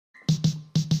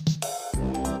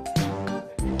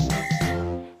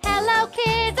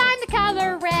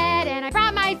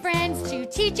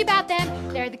teach you about them.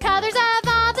 They're the colors of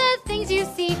all the things you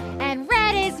see. And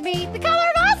red is me, the color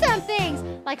of awesome things,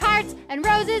 like hearts and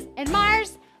roses and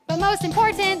Mars. But most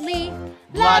importantly,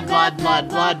 blood, blood, blood,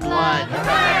 blood, blood.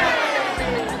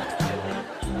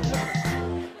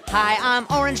 Hi, I'm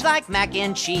orange like mac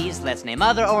and cheese. Let's name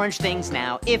other orange things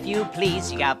now, if you please.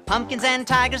 You got pumpkins and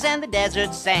tigers and the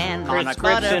desert sand.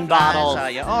 Prescription bottles are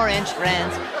your orange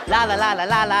friends. La la la la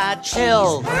la la cheese.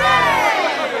 Pills.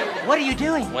 What are you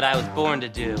doing? What I was born to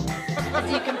do.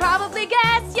 As you can probably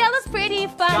guess, yellow's pretty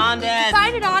fun. Jaundice. You can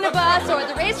find it on a bus or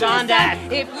the race from the sun.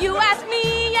 Jaundice. If you ask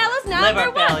me, yellow's number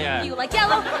Liver one. failure. If you like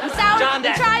yellow and sour, then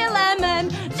Jaundice. try a lemon.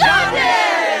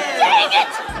 Jaundice! Dang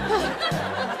it!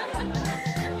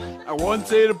 I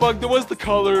once ate a bug that was the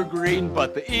color green,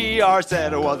 but the ER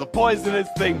said it was a poisonous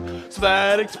thing. So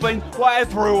that explains why I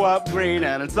threw up green,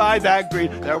 and inside that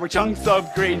green there were chunks of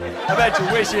green. I bet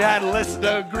you wish you had listened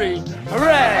to green.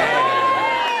 Hooray!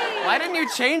 Why didn't you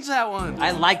change that one?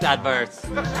 I like that verse.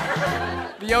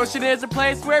 The ocean is a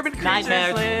place where creatures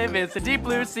Nightmares. live. It's a deep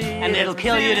blue sea. And it'll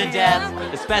kill you to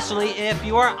death, especially if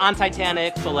you are on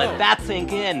Titanic, so let that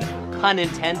sink in. Pun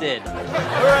intended.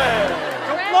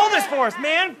 Hooray! Blow this for us,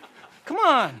 man! Come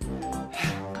on!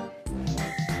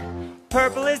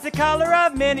 Purple is the color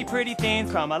of many pretty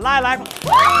things, from a lilac.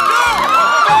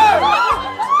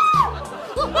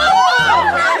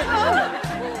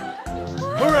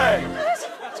 Hooray!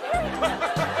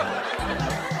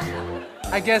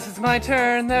 I guess it's my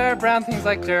turn. There are brown things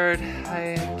like dirt.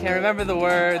 I can't remember the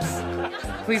words.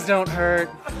 Please don't hurt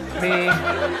me.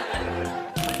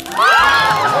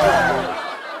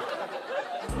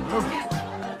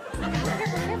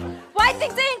 White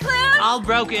things include All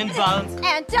broken bones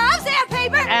and Dom's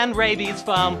sandpaper. and rabies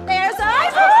foam. There's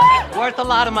ivory. Worth a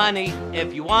lot of money.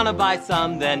 If you want to buy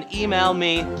some, then email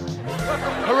me.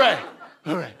 Hooray!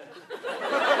 Hooray!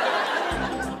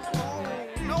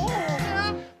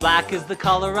 Black is the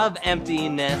color of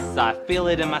emptiness. I feel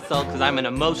it in my soul because I'm an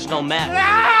emotional mess.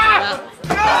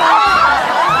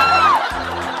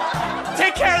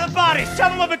 Take care of the bodies.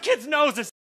 Shove them up a kids' noses.